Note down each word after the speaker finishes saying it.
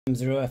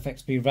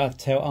0FXB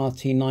Radtel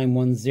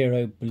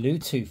RT-910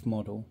 Bluetooth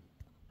model.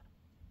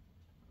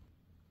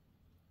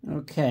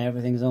 Okay,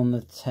 everything's on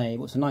the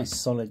table. It's a nice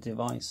solid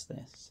device,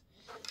 this.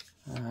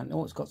 And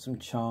it's got some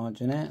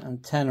charge in it.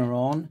 Antenna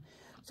on.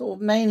 Sort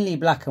of mainly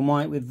black and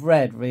white with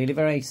red, really.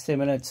 Very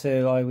similar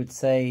to, I would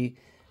say,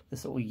 the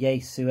sort of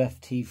Yaesu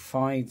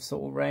FT5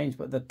 sort of range.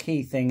 But the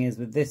key thing is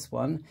with this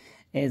one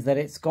is that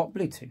it's got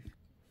Bluetooth.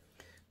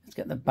 Let's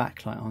get the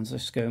backlight on. So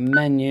let's go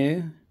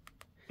menu.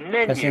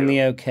 Pressing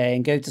the OK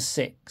and go to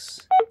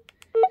 6.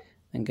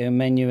 Then go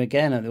menu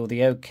again or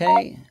the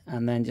OK.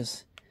 And then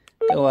just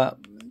go up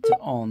to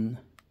on.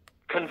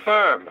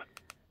 Confirm.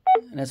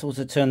 And let's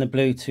also turn the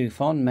Bluetooth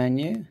on.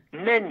 Menu.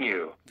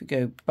 Menu. If we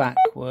go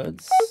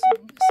backwards,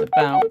 it's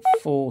about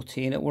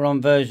 40. We're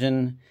on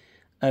version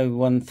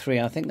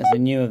 013. I think there's a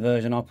newer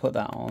version. I'll put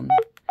that on.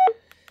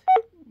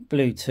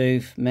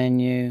 Bluetooth.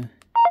 Menu.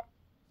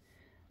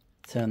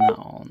 Turn that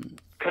on.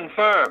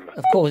 Confirm.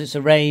 Of course, it's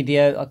a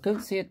radio. I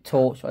couldn't see a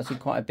torch, but I see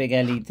quite a big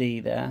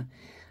LED there.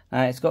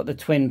 It's got the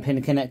twin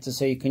pin connector,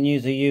 so you can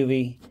use a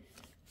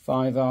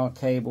UV5R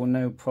cable,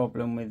 no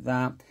problem with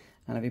that.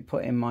 And if you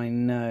put in my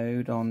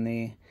node on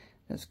the,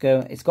 let's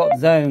go, it's got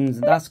zones,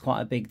 and that's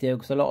quite a big deal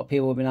because a lot of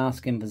people have been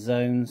asking for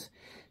zones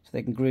so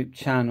they can group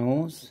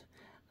channels.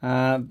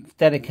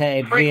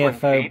 Dedicated Frequency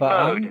VFO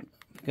button. Mode.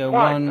 Go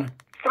 1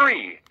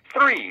 3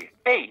 3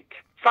 8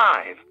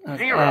 5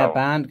 0.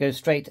 Airband, go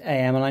straight to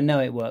AM, and I know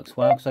it works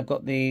well because I've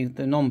got the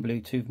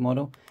non-Bluetooth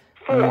model.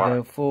 4. And we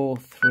go 4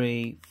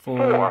 3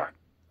 4.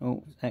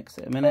 Oh,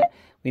 exit a minute.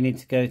 We need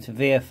to go to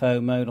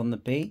VFO mode on the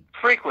B.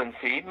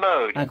 Frequency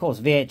mode. And of course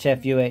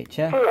VHF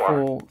UHF.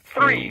 4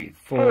 3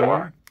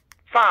 4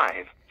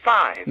 5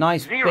 5.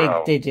 Nice 0. big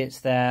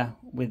digits there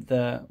with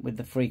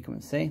the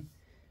frequency.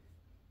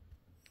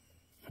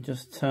 I'll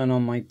just turn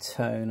on my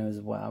tone as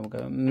well. We'll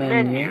go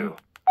menu.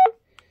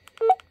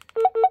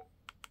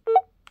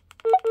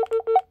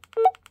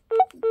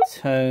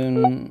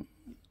 Tone.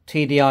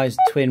 TDI's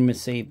twin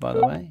receive, by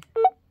the way.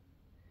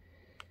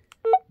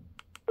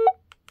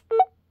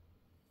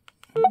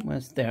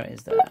 There it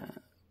is there.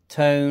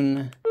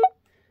 Tone.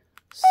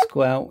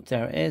 Squelch.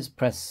 There it is.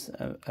 Press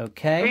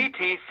OK.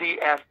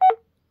 BTCS.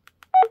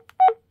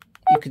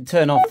 You can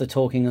turn off the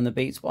talking and the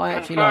beats, but I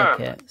actually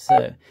like it.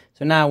 So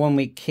now when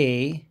we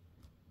key,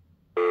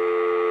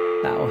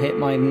 that will hit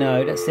my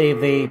node. Let's see if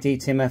the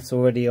DTMF's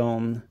already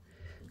on.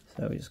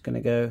 So we're just going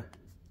to go.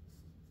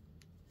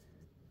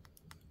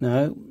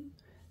 No.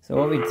 So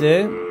what we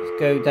do is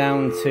go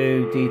down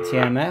to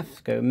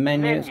DTMF, go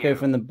menu, let's go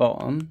from the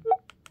bottom.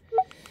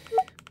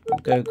 We'll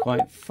go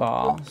quite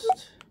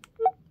fast.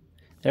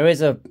 There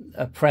is a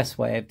press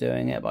way of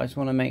doing it, but I just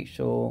want to make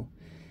sure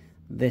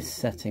this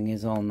setting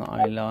is on that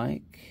I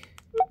like.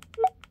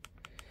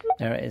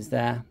 There it is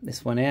there.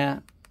 This one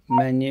here,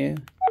 menu.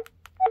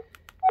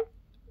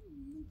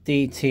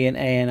 DT and A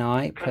and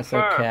I, press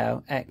OK,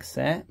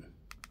 exit.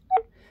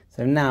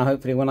 So now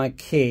hopefully when I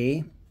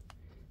key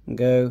and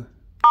go,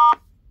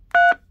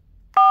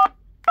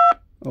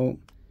 oh,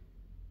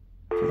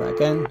 do that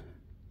again.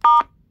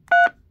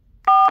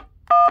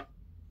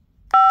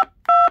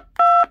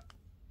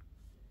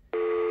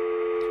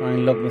 Try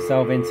and log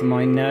myself into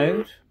my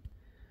node.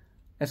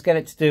 Let's get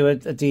it to do a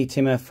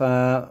DTMF,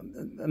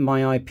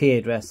 my IP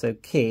address. So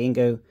key and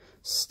go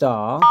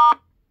star.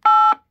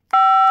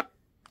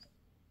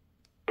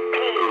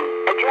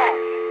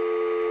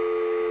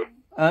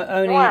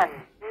 Only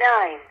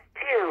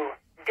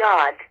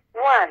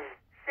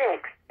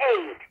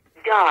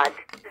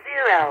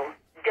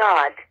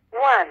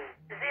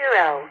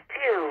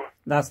 192.168.0.102.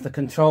 That's the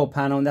control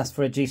panel, and that's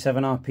for a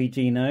G7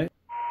 RPG node.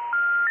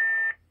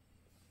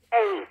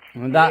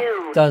 And that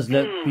does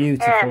look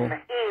beautiful.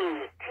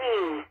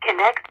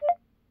 Connect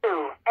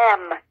to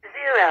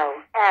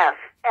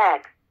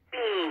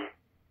M0FXB.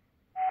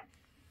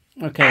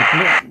 Okay,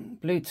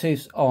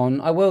 Bluetooth's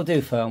on. I will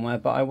do firmware,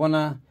 but I want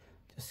to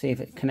just see if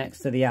it connects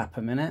to the app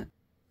a minute.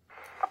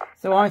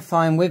 So I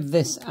find with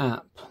this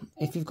app,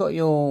 if you've got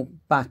your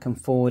back and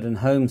forward and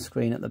home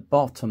screen at the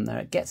bottom there,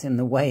 it gets in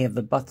the way of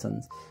the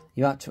buttons.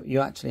 You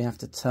actually have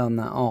to turn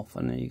that off,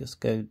 and then you just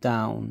go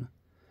down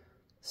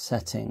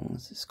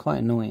settings. It's quite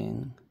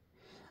annoying.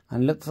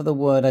 And look for the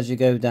word as you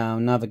go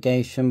down,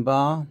 navigation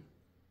bar.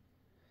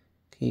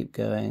 Keep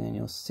going and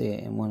you'll see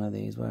it in one of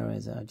these. Where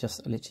is it? I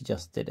literally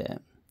just did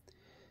it.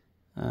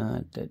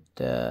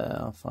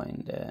 I'll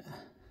find it.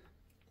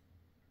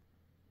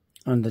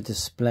 Under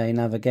display,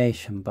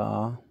 navigation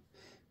bar.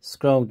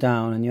 Scroll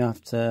down and you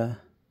have to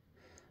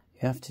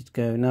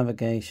go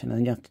navigation, and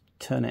then you have to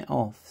turn it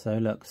off. So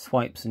look,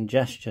 swipes and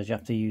gestures, you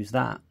have to use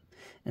that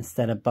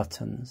instead of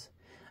buttons.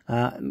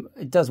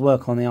 It does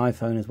work on the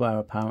iPhone as well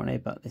apparently,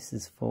 but this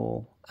is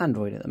for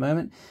Android at the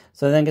moment.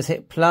 So then just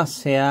hit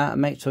plus here and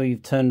make sure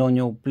you've turned on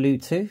your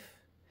Bluetooth.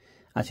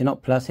 Actually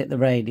not plus, hit the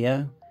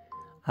radio.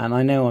 And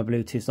I know my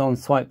Bluetooth's on.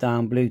 Swipe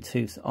down,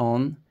 Bluetooth's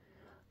on.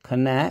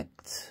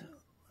 Connect.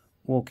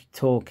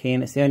 Walkie-talkie,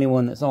 and it's the only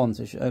one that's on,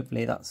 so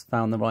hopefully that's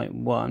found the right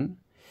one.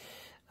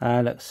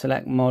 Look,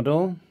 select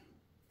model.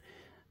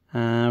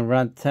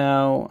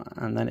 Radtel,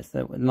 and then it's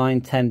the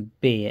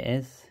 910B it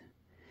is.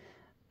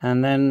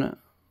 And then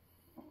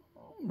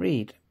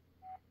read.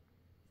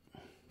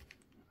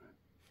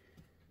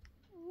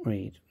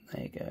 Read.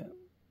 There you go.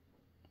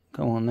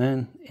 Come on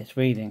then. It's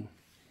reading.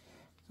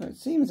 So it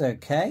seems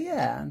okay,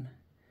 yeah.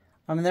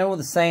 I mean, they're all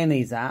the same,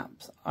 these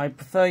apps. I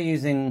prefer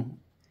using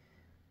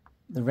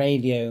the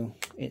radio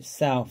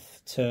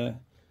itself to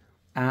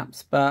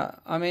apps,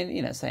 but I mean,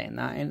 you know, saying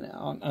that,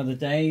 on other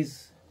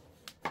days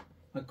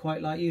I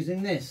quite like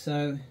using this.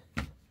 So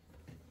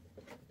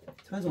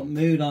depends what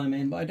mood I'm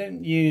in, but I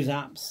don't use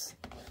apps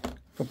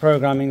for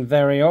programming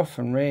very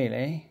often,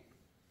 really.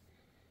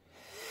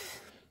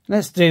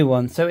 Let's do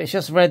one. So it's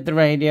just read the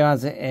radio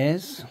as it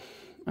is.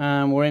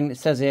 We're in, it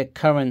says here,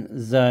 current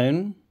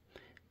zone,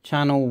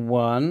 channel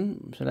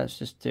 1. So let's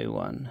just do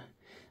one.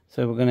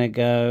 So we're going to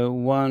go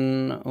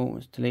 1, oh,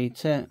 let's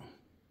delete it.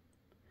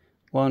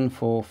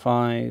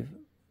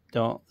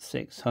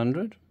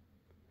 145.600.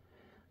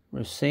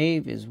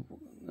 Receive is,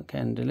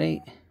 again,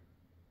 delete.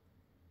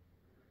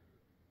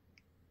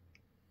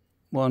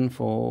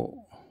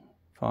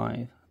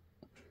 145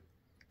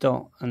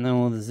 dot, and then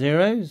all the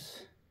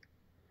zeros.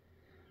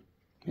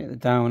 Hit the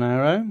down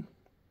arrow.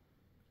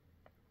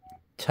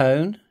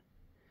 Tone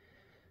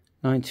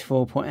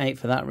 94.8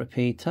 for that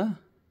repeater.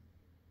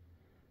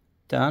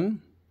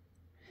 Done.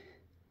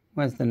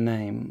 Where's the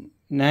name?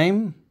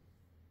 Name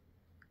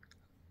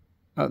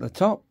at the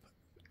top,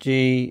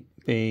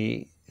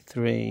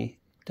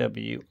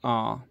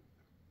 GB3WR.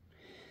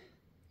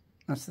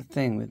 That's the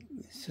thing with,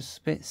 it's just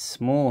a bit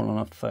small on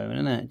a phone,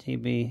 isn't it?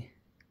 GB,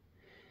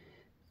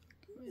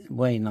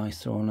 way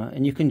nicer on it.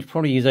 And you can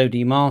probably use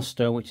OD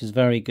Master, which is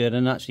very good,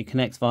 and actually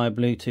connects via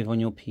Bluetooth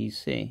on your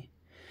PC.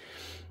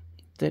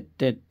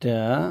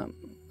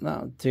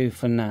 That'll do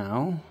for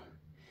now.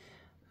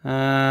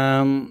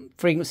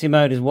 Frequency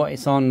mode is what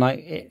it's on. Like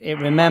it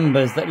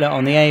remembers that, look,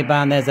 on the A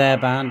band there's air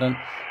band, and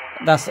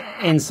that's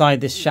inside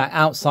this shack.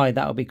 Outside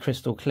that will be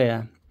crystal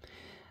clear.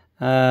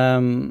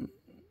 A,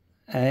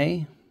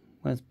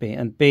 where's B?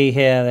 And B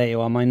here, there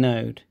you are, my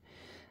node,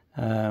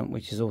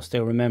 which is all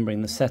still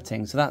remembering the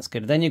settings. So that's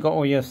good. Then you've got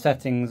all your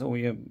settings, all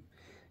your,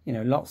 you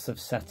know, lots of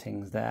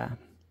settings there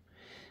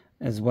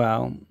as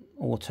well.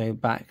 Auto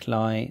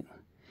backlight,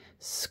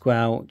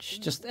 squelch,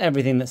 just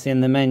everything that's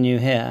in the menu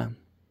here.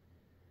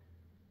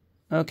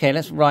 Okay,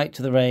 let's write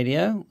to the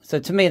radio. So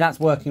to me, that's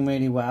working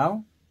really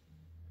well.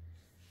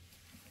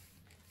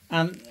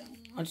 And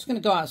I'm just going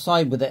to go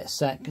outside with it a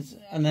sec,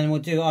 and then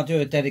I'll do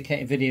a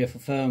dedicated video for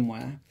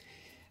firmware.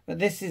 But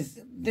this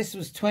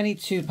was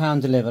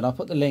 £22 delivered. I'll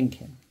put the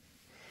link in.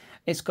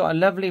 It's got a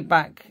lovely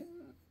back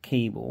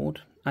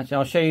keyboard. Actually,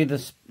 I'll show you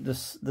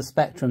the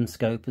spectrum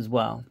scope as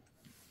well.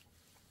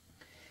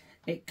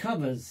 It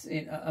covers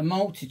a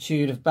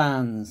multitude of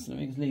bands. Let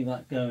me just leave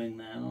that going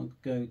there, and I'll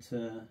go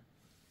to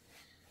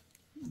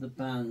the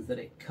bands that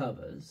it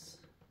covers.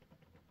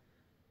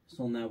 It's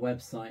on their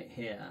website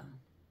here,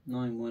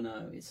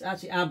 910. It's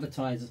actually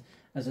advertised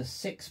as a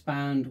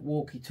 6-band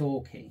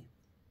walkie-talkie.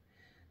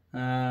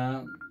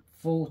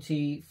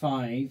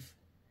 45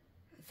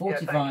 Yeah,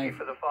 thank you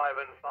for the 5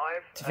 and 5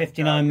 to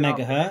 59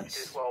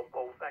 megahertz. As well,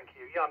 Paul. Thank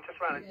you. Yeah, I'm just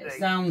trying to It see.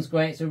 sounds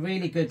great. It's a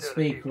really good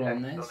speaker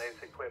on this. On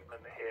its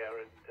equipment here,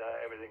 and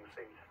everything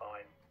seems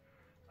fine.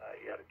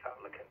 You had a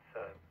couple of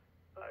concerns.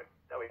 So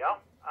there we go.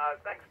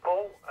 Thanks,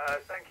 Paul.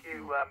 Thank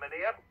you,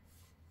 Mania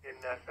in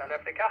South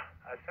Africa.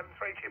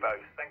 73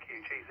 Chibos. Thank you,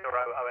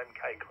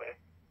 G0OMK clear.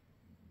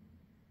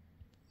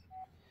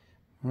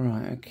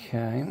 Right,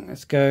 okay.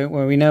 Let's go.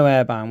 Well, we know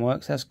airband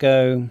works. Let's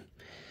go.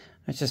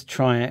 Let's just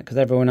try it, because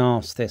everyone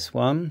asked this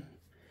one.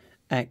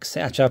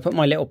 Exit. Actually, I put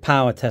my little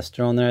power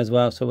tester on there as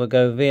well. So we'll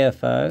go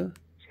VFO.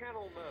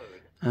 Channel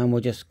mode. And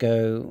we'll just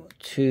go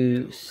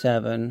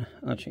 27.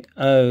 Actually,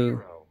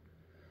 O.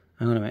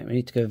 Hang on a minute. We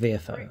need to go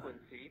VFO.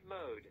 Frequency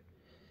mode.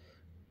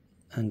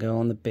 And go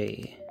on the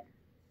B.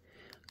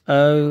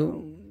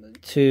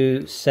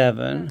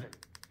 027.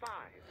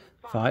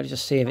 5.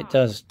 Just see if it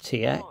does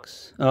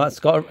TX. Oh, it's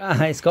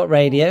got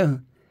radio.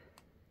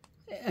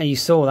 And you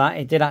saw that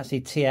it did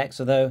actually TX,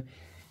 although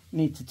you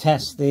need to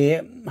test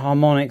the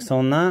harmonics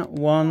on that.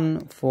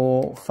 1,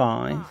 4,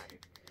 5.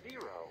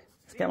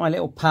 Let's get my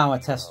little power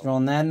tester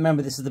on there.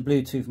 Remember, this is the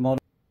Bluetooth model.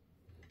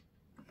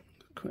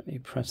 Quickly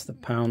press the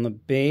power on the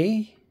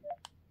B.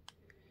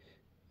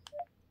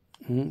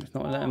 It's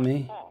not letting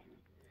me.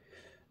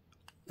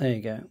 There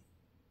you go.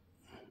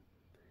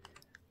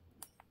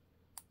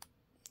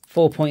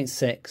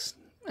 4.6.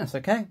 That's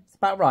okay. It's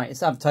about right.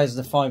 It's advertised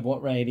as a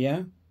 5-watt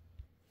radio.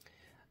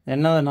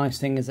 Another nice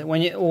thing is that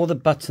when all the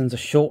buttons are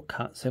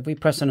shortcuts, so if we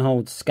press and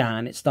hold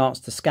scan, it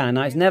starts to scan.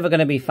 Now, it's never going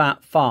to be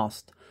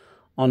fast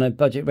on a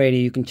budget radio.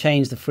 You can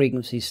change the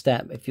frequency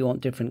step if you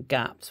want different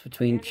gaps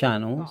between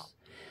channels.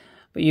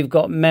 But you've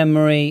got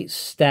memory,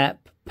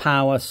 step,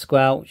 power,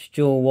 squelch,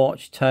 dual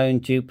watch, tone,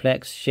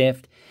 duplex,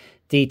 shift,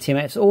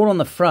 DTM. It's all on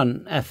the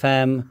front,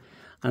 FM.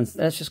 And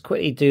let's just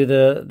quickly do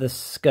the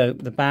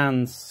scope, the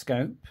band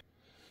scope.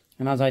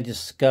 And as I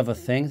discover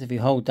things, if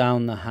you hold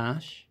down the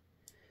hash,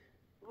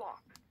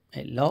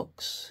 it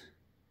locks.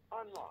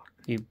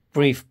 You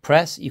brief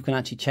press, you can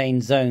actually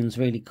change zones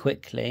really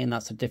quickly, and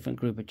that's a different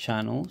group of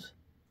channels.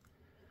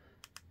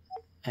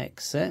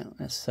 Exit.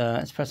 Let's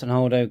press and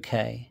hold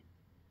OK.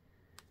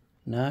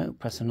 No,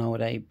 press and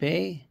hold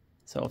AB.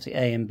 So obviously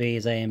A and B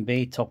is A and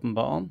B, top and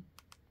bottom.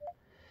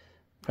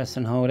 Press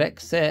and hold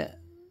exit.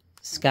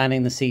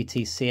 Scanning the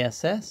CT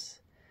CSS.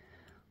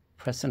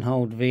 Press and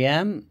hold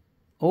VM.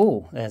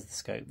 Oh, there's the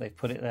scope. They've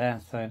put it there.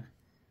 So,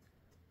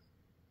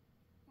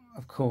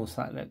 of course,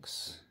 that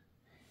looks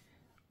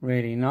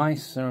really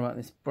nice. Sorry about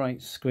this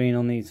bright screen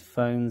on these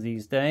phones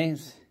these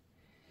days.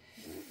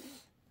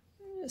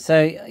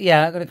 So,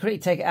 yeah, I'm going to quickly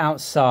take it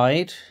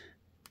outside.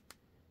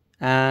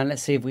 And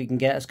let's see if we can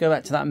let's go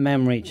back to that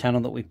memory channel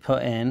that we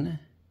put in.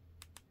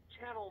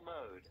 Channel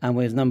mode. And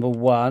with number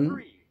 1.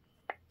 3,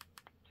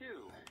 2,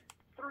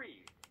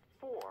 3,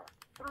 4,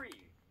 3,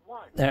 1.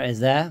 There it is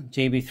there,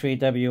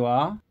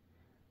 GB3WR.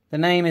 The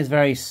name is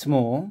very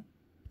small.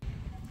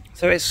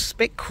 So it's a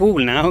bit cool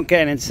now,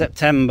 getting into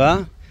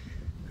September.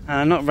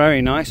 Not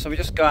very nice. So we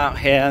just go out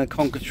here, the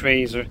conker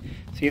trees,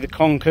 see the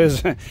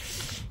conkers. The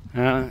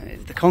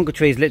conker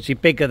tree is literally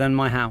bigger than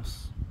my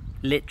house.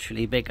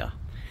 Literally bigger.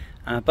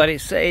 But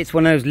it's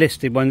one of those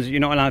listed ones that you're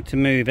not allowed to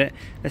move it.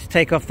 Let's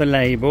take off the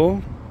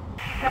label.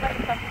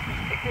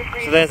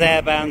 So there's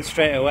airbound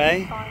straight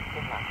away.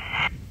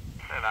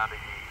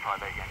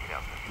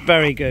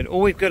 Very good.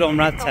 Always good on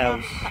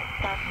Radtels.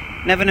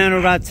 Never known a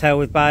Radtel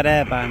with bad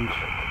airband.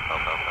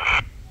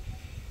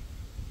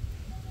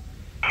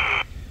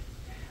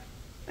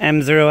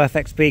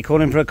 M0FXB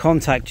calling for a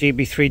contact,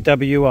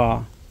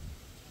 GB3WR.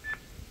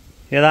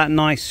 Yeah, that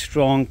nice,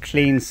 strong,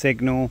 clean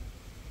signal.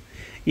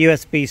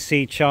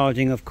 USB-C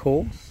charging, of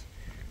course.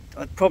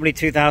 Probably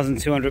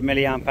 2,200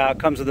 milliamp hour.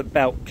 Comes with a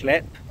belt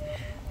clip.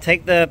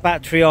 Take the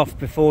battery off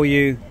before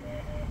you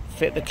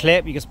fit the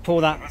clip. You just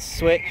pull that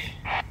switch.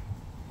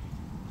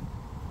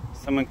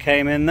 Someone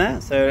came in there.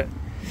 So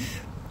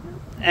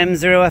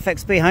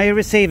M0FXB, how are you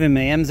receiving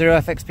me?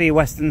 M0FXB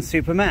Western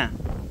Supermare.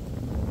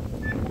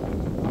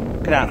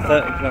 Look at that,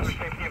 30 plus.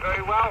 Receiving you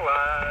very well.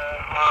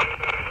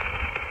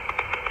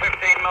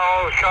 15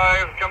 miles shy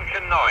of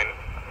junction 9.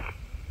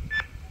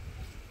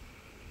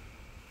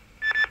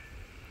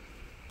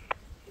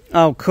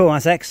 Oh, cool,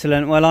 that's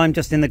excellent. Well, I'm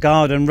just in the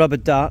garden, rubber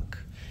duck.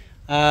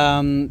 I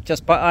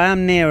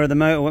am nearer the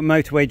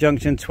motorway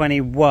junction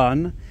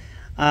 21.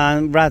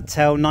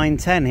 Radtel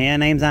 910 here,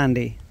 name's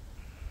Andy.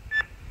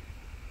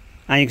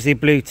 And you can see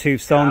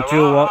Bluetooth on,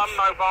 dual watch. I'm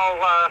mobile,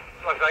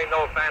 like I say,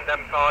 northbound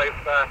M5,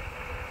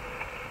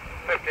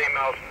 15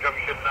 miles from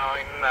junction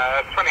 9,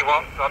 20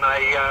 watts on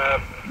a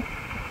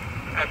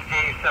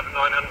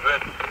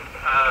FG7900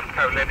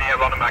 co-linear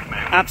on a magnet.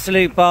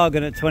 Absolute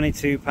bargain at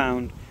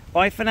 £22.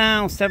 Bye for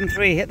now,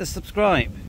 7.3, hit the subscribe.